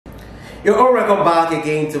You're all welcome back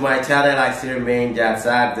again to my channel. I still remain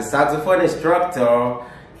Jadsax, the saxophone instructor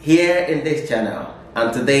here in this channel.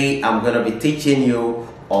 And today I'm going to be teaching you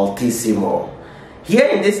Altissimo. Here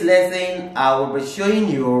in this lesson, I will be showing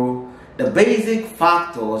you the basic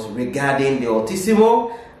factors regarding the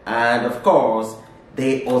Altissimo and of course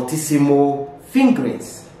the Altissimo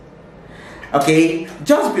fingerings. Okay,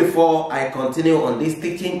 just before I continue on this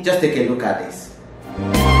teaching, just take a look at this.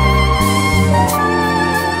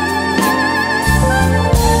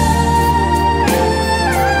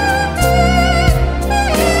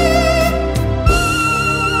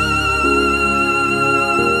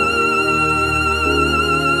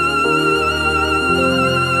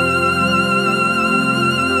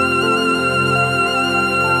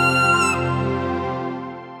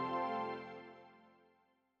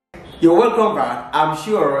 You're welcome back. I'm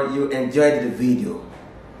sure you enjoyed the video.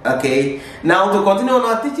 Okay, now to continue on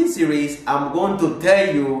our teaching series, I'm going to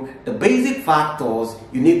tell you the basic factors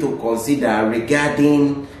you need to consider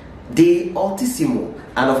regarding the Altissimo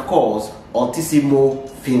and of course Altissimo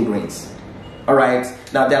fingerings. Alright,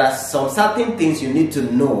 now there are some certain things you need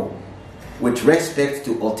to know with respect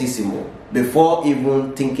to Altissimo before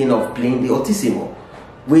even thinking of playing the Altissimo,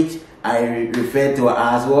 which I refer to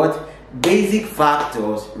as what? Basic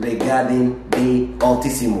factors regarding the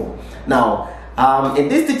Altissimo. Now, in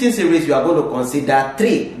this teaching series, we are going to consider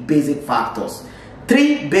three basic factors.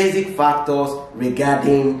 Three basic factors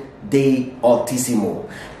regarding the Altissimo.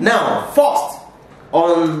 Now, first,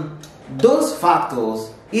 on those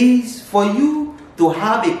factors is for you to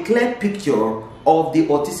have a clear picture of the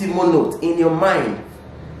Altissimo note in your mind.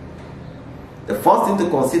 The first thing to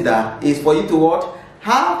consider is for you to what?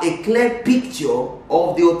 Have a clear picture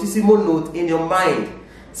of the Altissimo note in your mind.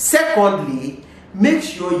 Secondly, make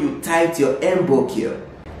sure you tight your elbow here.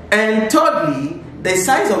 And thirdly, the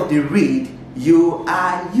size of the reed you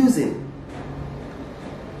are using.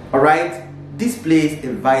 Alright, this plays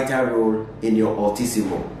a vital role in your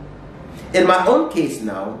Altissimo. In my own case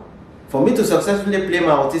now, for me to successfully play my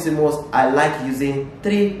Altissimos, I like using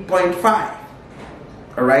 3.5.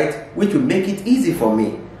 Alright, which will make it easy for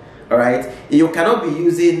me. Alright, you cannot be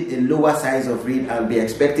using a lower size of reed and be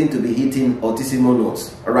expecting to be hitting Altissimo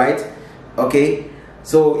notes. Alright, okay,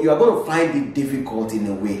 so you are going to find it difficult in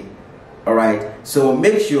a way. Alright, so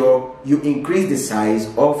make sure you increase the size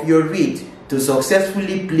of your reed to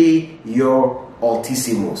successfully play your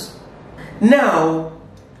Altissimos. Now,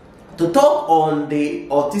 to talk on the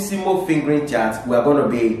Altissimo fingering chart, we are going to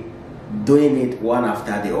be doing it one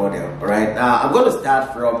after the other. Alright, now I'm going to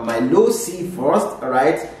start from my low C first.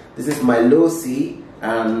 Alright, this is my low C,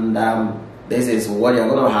 and this is what you're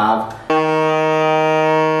going to have.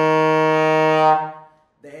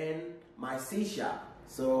 Then my C sharp.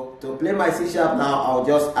 So to play my C sharp now, I'll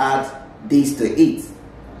just add this to it.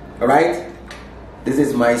 Alright? This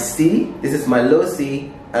is my C, this is my low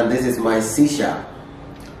C, and this is my C sharp.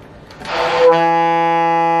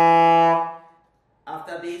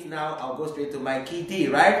 After this now, I'll go straight to my key D,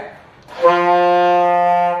 right? This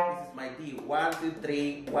is my D. 1, 2,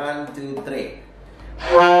 3, 1, 2, 3.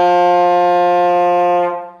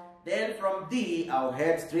 Then from D, I'll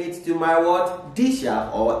head straight to my what? D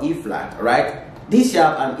sharp or E flat, alright? D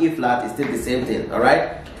sharp and E flat is still the same thing,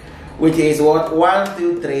 alright? Which is what? 1,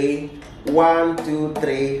 2, 3, 1, 2,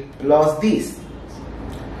 3 plus this.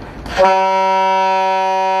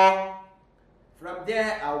 From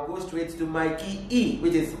there, I'll go straight to my key E,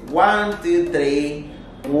 which is 1, 2, 3,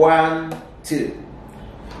 1, 2.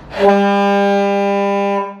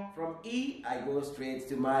 From E, I go straight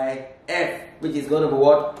to my F, which is going to be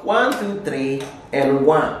what? 1, 2, 3, and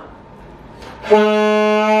 1.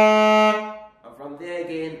 And from there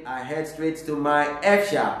again, I head straight to my F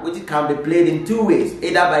sharp, which can be played in two ways.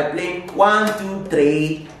 Either by playing 1, 2,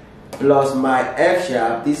 3 plus my F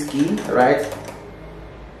sharp, this key, right?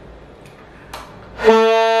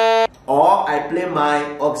 Or I play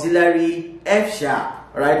my auxiliary F sharp,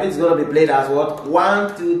 right? Which is going to be played as what?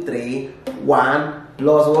 1, 2, 3, 1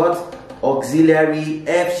 plus what? Auxiliary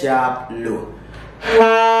F sharp low.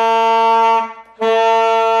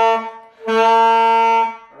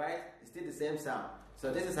 Alright? It's still the same sound.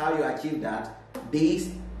 So this is how you achieve that. This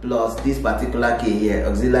plus this particular key here,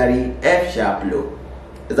 auxiliary F sharp low.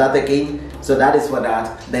 Is that the key? So that is for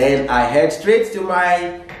that. Then I head straight to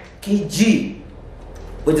my key G,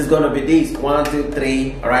 which is going to be this 1, 2,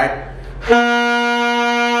 3, alright?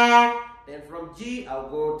 Then from G, I'll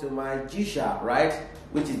go to my G sharp, right?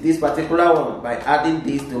 Which is this particular one. By adding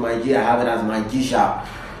this to my G, I have it as my G sharp.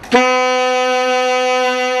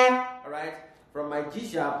 Alright? From my G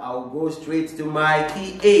sharp, I'll go straight to my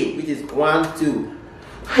key A, which is 1, 2.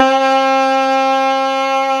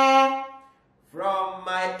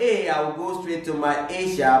 A, I will go straight to my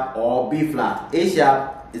A sharp or B flat. A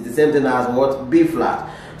sharp is the same thing as what? B flat.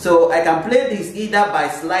 So I can play this either by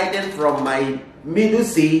sliding from my middle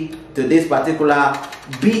C to this particular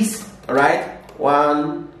B, right?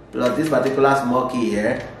 1 plus this particular small key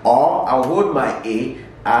here, or I'll hold my A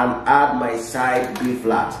and add my side B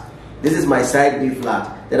flat. This is my side B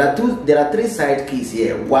flat. There are 3 side keys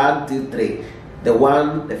here. 1, 2, 3.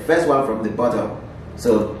 The first one from the bottom.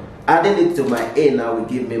 So adding it to my A now will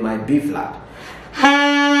give me my B flat.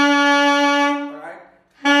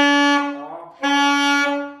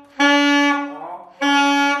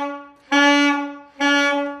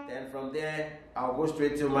 Then from there I'll go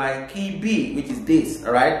straight to my key B, which is this,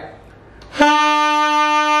 alright?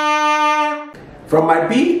 From my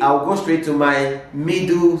B, I'll go straight to my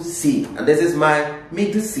middle C, and this is my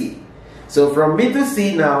middle C. So from middle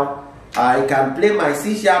C now, I can play my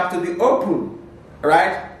C sharp to the open,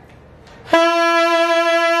 right?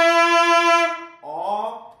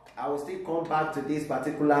 Or I will still come back to this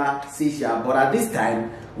particular C sharp, but at this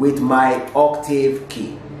time with my octave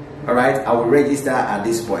key, all right? I will register at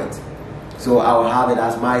this point. So I will have it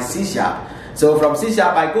as my C sharp. So from C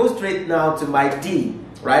sharp, I go straight now to my D,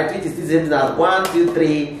 right? Which is the same as 1, 2,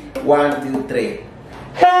 3, 1, 2, 3.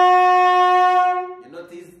 You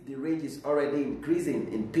notice the range is already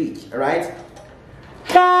increasing in pitch, right?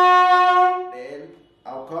 Then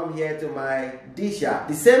I'll come here to my D sharp,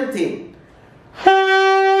 the same thing,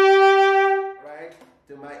 right?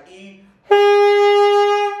 To my E, to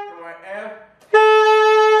my F, to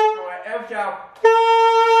my F sharp,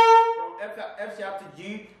 from F sharp to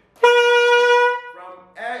G,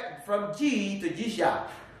 from G to G sharp,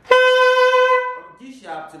 from G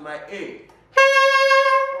sharp to my A,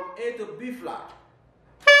 from A to B flat,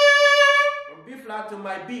 from B flat to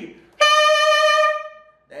my B,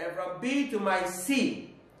 then from B to my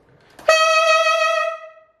C.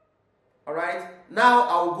 Alright, now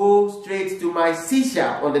I'll go straight to my C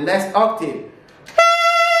sharp on the next octave.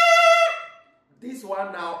 This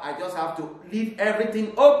one now, I just have to leave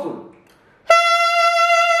everything open.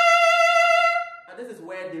 This is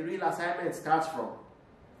where the real assignment starts from.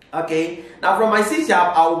 Okay, now from my C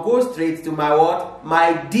sharp, I will go straight to my what?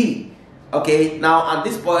 My D. Okay, now at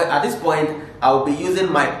this point, I will be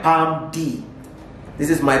using my palm D.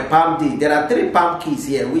 This is my palm D. There are 3 palm keys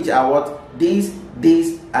here, which are what? This,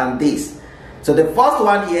 and this. So the first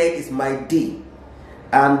one here is my D,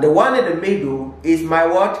 and the one in the middle is my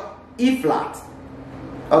what? E flat.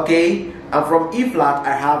 Okay, and from E flat,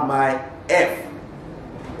 I have my F.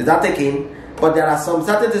 Is that taken? But there are some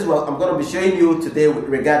certain things I'm going to be showing you today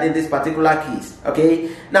regarding this particular keys.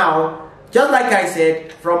 Okay, now just like I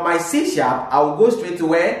said, from my C sharp, I will go straight to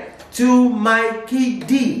where? To my key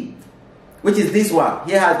D, which is this one.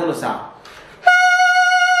 Here how it's going to sound.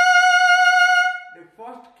 The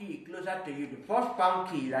first key closer to you, the first palm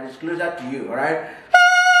key that is closer to you, alright?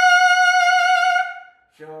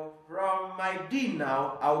 So from my D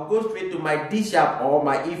now, I will go straight to my D sharp or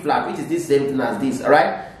my E flat, which is the same thing as this,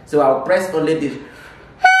 alright? So I'll press only this.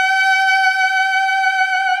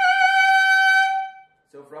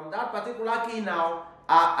 So from that particular key now,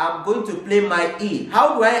 I'm going to play my E.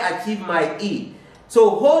 How do I achieve my E? So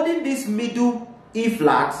holding this middle E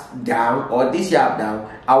flat down or D sharp down,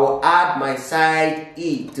 I will add my side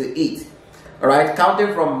E to it. Alright,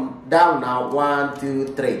 counting from down now, 1, 2,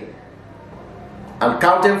 3. And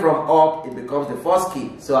counting from up, it becomes the first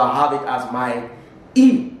key. So I'll have it as my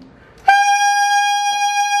E.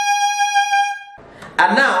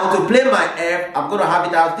 And now to play my F, I'm going to have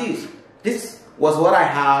it as this. This was what I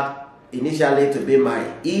had initially to be my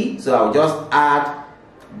E, so I'll just add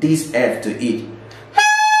this F to it.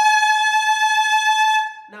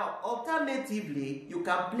 Now alternatively, you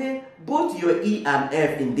can play both your E and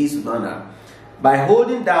F in this manner by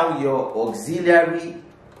holding down your auxiliary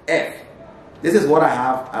F. This is what I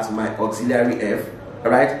have as my auxiliary F,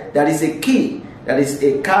 alright? That is a key, that is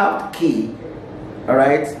a carved key,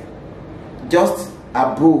 alright? Just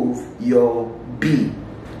above your B.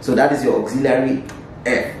 So that is your auxiliary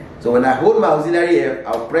F. So when I hold my auxiliary F,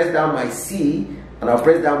 I'll press down my C and I'll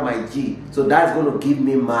press down my G. So that's going to give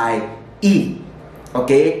me my E.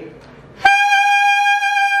 Okay?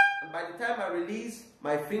 And by the time I release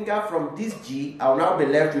my finger from this G, I'll now be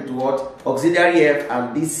left with what? Auxiliary F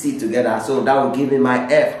and this C together. So that will give me my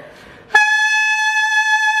F.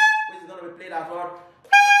 Which is going to be played as what?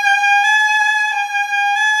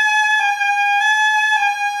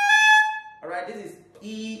 Alright, this is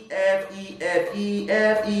E, F, E, F, E,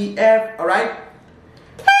 F, E, F. Alright?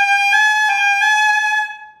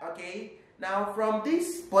 Okay, now from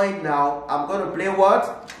this point now, I'm going to play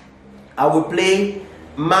what? I will play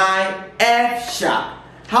my F sharp.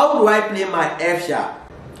 How do I play my F sharp?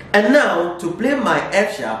 And now to play my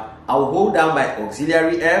F sharp, I will hold down my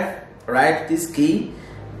auxiliary F, right? This key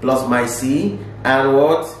plus my C, and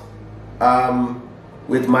what?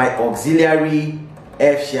 With my auxiliary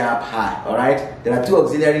F sharp high. All right. There are two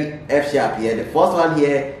auxiliary F sharp here. The first one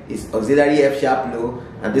here is auxiliary F sharp low,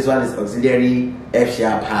 and this one is auxiliary F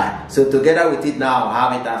sharp high. So together with it now,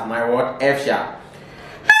 I'll have it as my what? F sharp.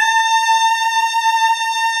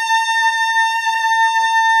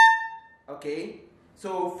 Okay.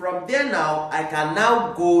 So from there now, I can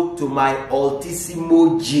now go to my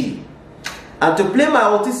Altissimo G. And to play my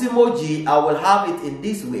Altissimo G, I will have it in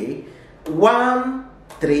this way. 1,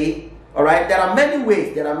 3. All right. There are many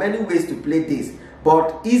ways. There are many ways to play this,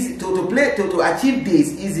 but easy to achieve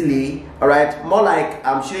this easily. All right. More like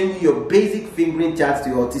I'm showing you your basic fingering charts to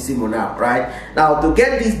your Altissimo now. Right. Now to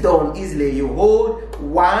get this done easily, you hold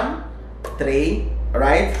 1, 3. All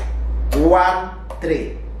right. 1,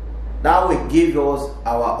 3. That will give us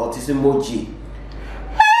our Altissimo G.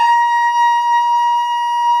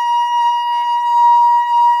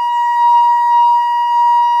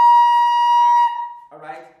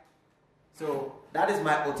 So that is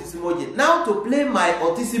my Altissimo G. Now to play my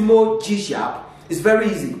Altissimo G sharp is very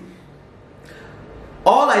easy.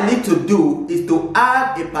 All I need to do is to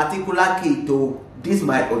add a particular key to this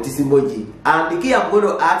my Altissimo G, and the key I'm going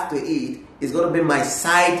to add to it is going to be my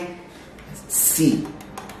side C.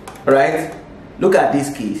 Alright, look at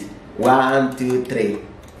these keys. 1, 2, 3.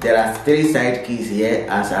 There are 3 side keys here,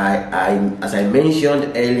 as I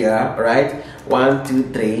mentioned earlier. Right, 1,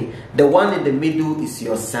 2, 3. The one in the middle is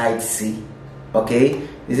your side C. Okay,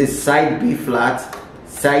 this is side B flat,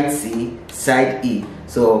 side C, side E.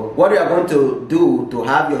 So what we are going to do to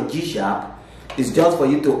have your G sharp is just for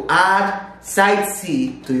you to add side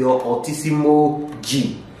C to your Altissimo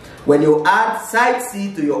G. When you add side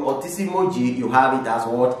C to your Altissimo G, you have it as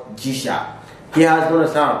what? G sharp. Here how it's going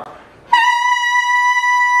to sound.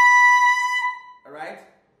 Alright?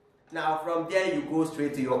 Now from there you go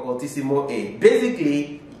straight to your Altissimo A.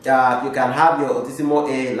 Basically, you can have your Altissimo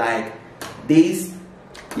A like this,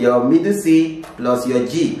 your middle C plus your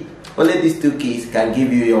G. Only these two keys can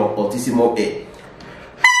give you your Altissimo A.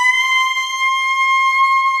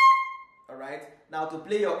 Now to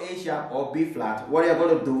play your A sharp or B flat, what you're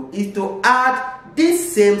going to do is to add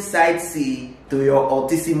this same side C to your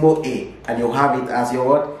Altissimo A, and you'll have it as your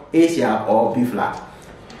what? A sharp or B flat.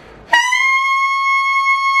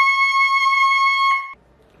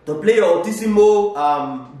 To play your Altissimo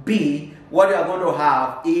B, what you're going to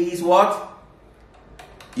have is what?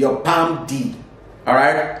 Your palm D.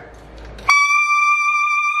 Alright?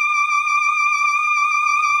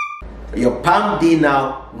 Your palm D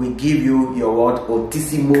now will give you your what?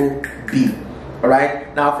 Altissimo B.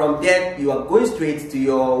 Alright, now from there you are going straight to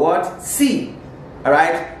your what? C.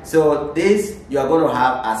 Alright, so this you are going to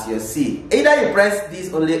have as your C. Either you press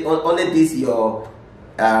this only this your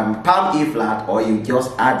palm E flat, or you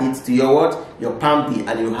just add it to your what? Your palm D,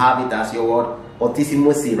 and you have it as your what?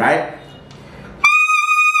 Altissimo C, right?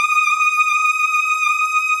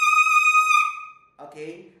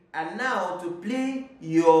 Okay. And now to play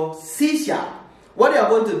your C sharp, what you are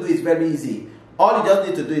going to do is very easy. All you just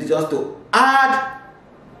need to do is just to add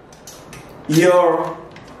your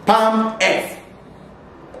palm F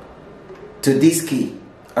to this key.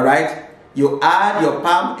 Alright? You add your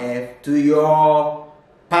palm F to your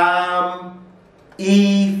palm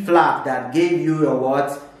E flat that gave you your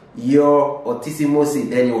what? Your Altissimo C.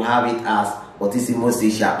 Then you have it as Altissimo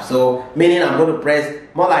C sharp. So meaning I'm going to press,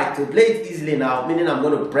 more like to play it easily now, meaning I'm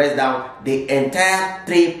going to press down the entire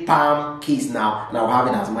 3 palm keys now, and I'll have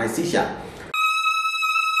it as my C sharp.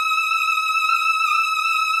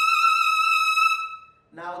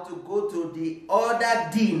 Now to go to the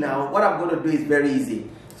other D now, what I'm going to do is very easy.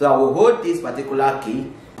 So I will hold this particular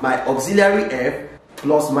key, my auxiliary F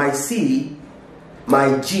plus my C,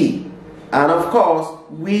 my G, and of course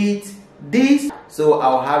with this, so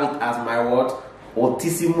I'll have it as my what?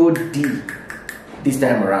 Altissimo D this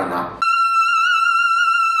time around now.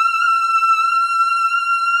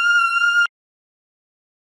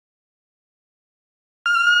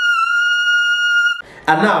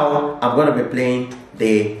 And now I'm going to be playing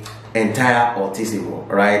the entire Altissimo,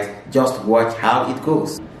 right? Just watch how it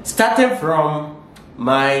goes. Starting from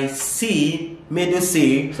my C, middle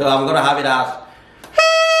C, so I'm going to have it as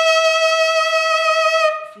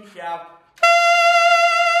C sharp,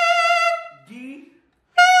 D,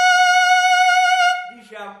 D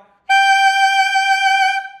sharp,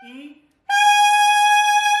 E,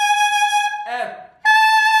 F.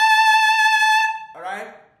 Alright?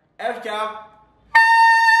 F sharp,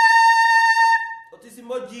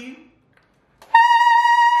 Altissimo G,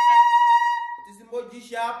 Altissimo G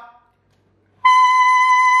sharp,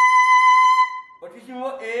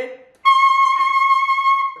 Altissimo A,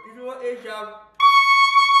 Altissimo A sharp,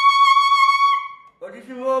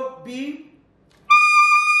 Altissimo B,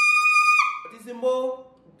 Altissimo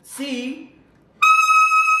C,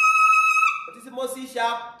 Altissimo C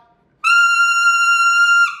sharp,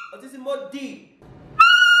 Altissimo D.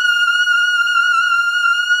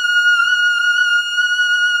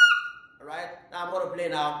 Alright, now I'm going to play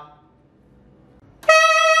now.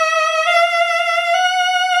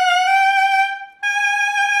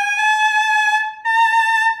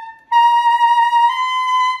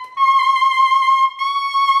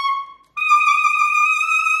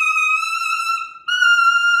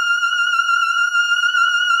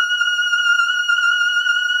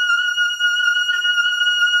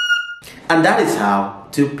 And that is how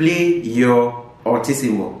to play your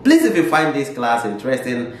Altissimo. Please, if you find this class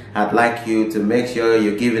interesting, I'd like you to make sure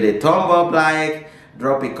you give it a thumb up, like,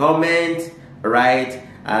 drop a comment, right?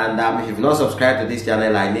 And if you've not subscribed to this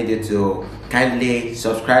channel, I need you to kindly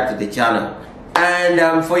subscribe to the channel.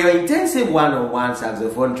 And for your intensive one-on-one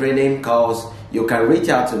saxophone training course, you can reach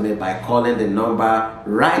out to me by calling the number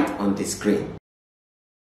right on the screen.